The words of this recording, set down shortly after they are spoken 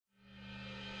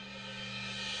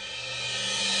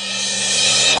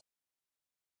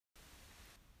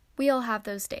We all have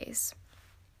those days.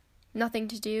 Nothing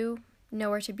to do,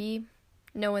 nowhere to be,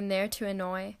 no one there to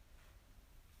annoy.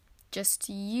 Just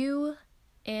you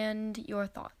and your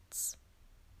thoughts.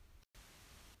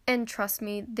 And trust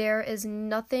me, there is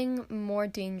nothing more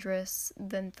dangerous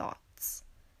than thoughts.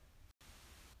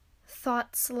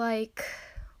 Thoughts like,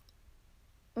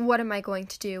 what am I going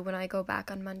to do when I go back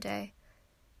on Monday?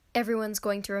 Everyone's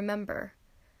going to remember.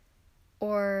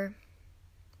 Or,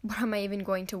 what am I even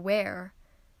going to wear?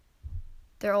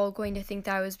 They're all going to think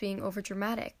that I was being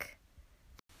overdramatic.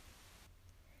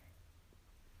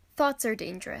 Thoughts are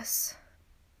dangerous.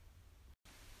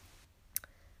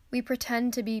 We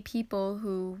pretend to be people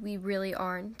who we really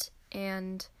aren't,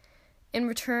 and in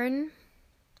return,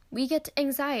 we get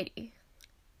anxiety.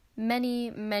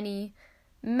 Many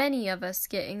of us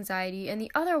get anxiety, and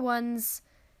the other ones,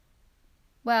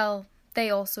 well,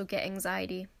 they also get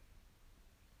anxiety.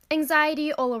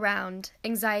 Anxiety all around.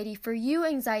 Anxiety for you,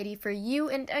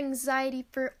 and anxiety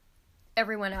for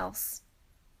everyone else.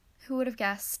 Who would have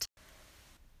guessed?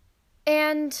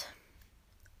 And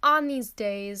on these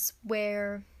days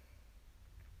where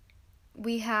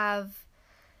we have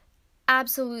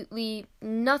absolutely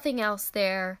nothing else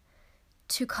there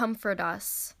to comfort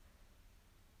us,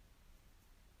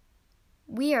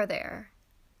 we are there,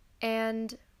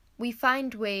 and we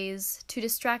find ways to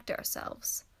distract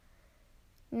ourselves.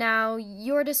 Now,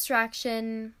 your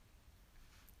distraction,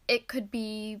 it could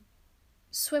be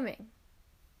swimming.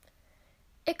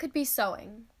 It could be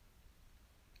sewing.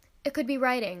 It could be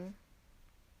writing.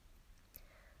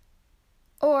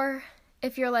 Or,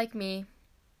 if you're like me,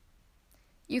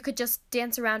 you could just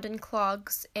dance around in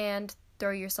clogs and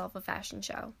throw yourself a fashion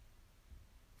show.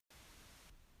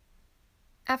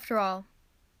 After all,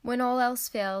 when all else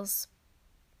fails,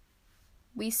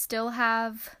 we still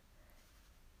have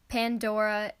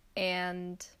Pandora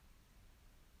and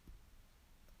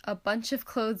a bunch of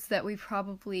clothes that we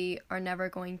probably are never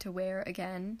going to wear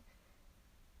again.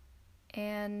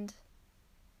 And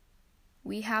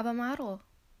we have a model.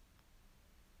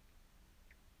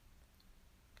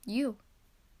 You.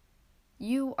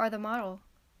 You are the model.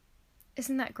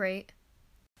 Isn't that great?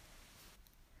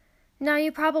 Now,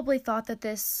 you probably thought that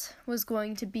this was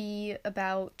going to be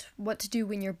about what to do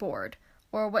when you're bored,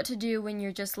 or what to do when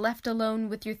you're just left alone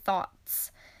with your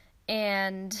thoughts.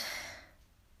 And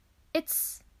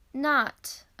it's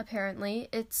not, apparently.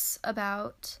 It's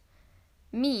about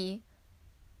me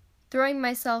throwing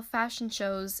myself fashion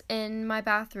shows in my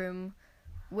bathroom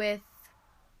with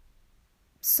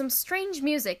some strange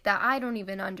music that I don't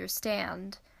even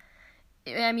understand.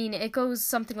 I mean, it goes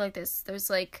something like this. There's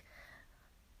like,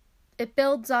 it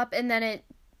builds up and then it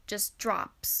just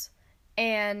drops.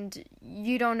 And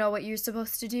you don't know what you're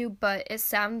supposed to do, but it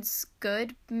sounds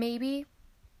good, maybe.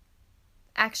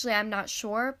 Actually, I'm not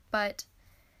sure, but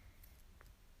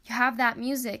you have that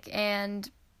music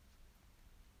and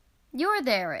you're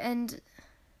there and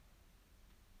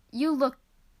you look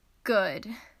good.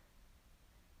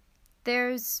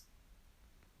 There's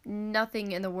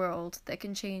nothing in the world that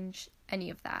can change any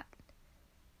of that.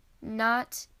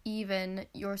 Not even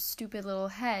your stupid little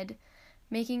head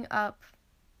making up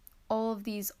all of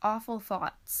these awful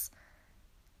thoughts.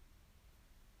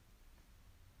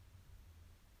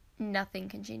 Nothing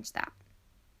can change that.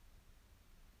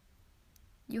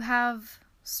 You have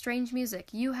strange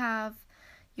music. You have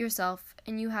yourself,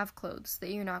 and you have clothes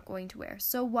that you're not going to wear.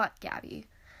 So what, Gabby?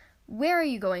 Where are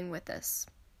you going with this?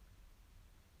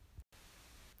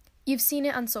 You've seen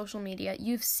it on social media.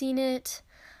 You've seen it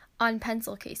on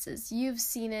pencil cases. You've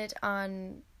seen it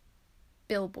on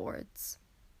billboards.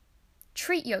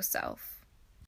 Treat yourself.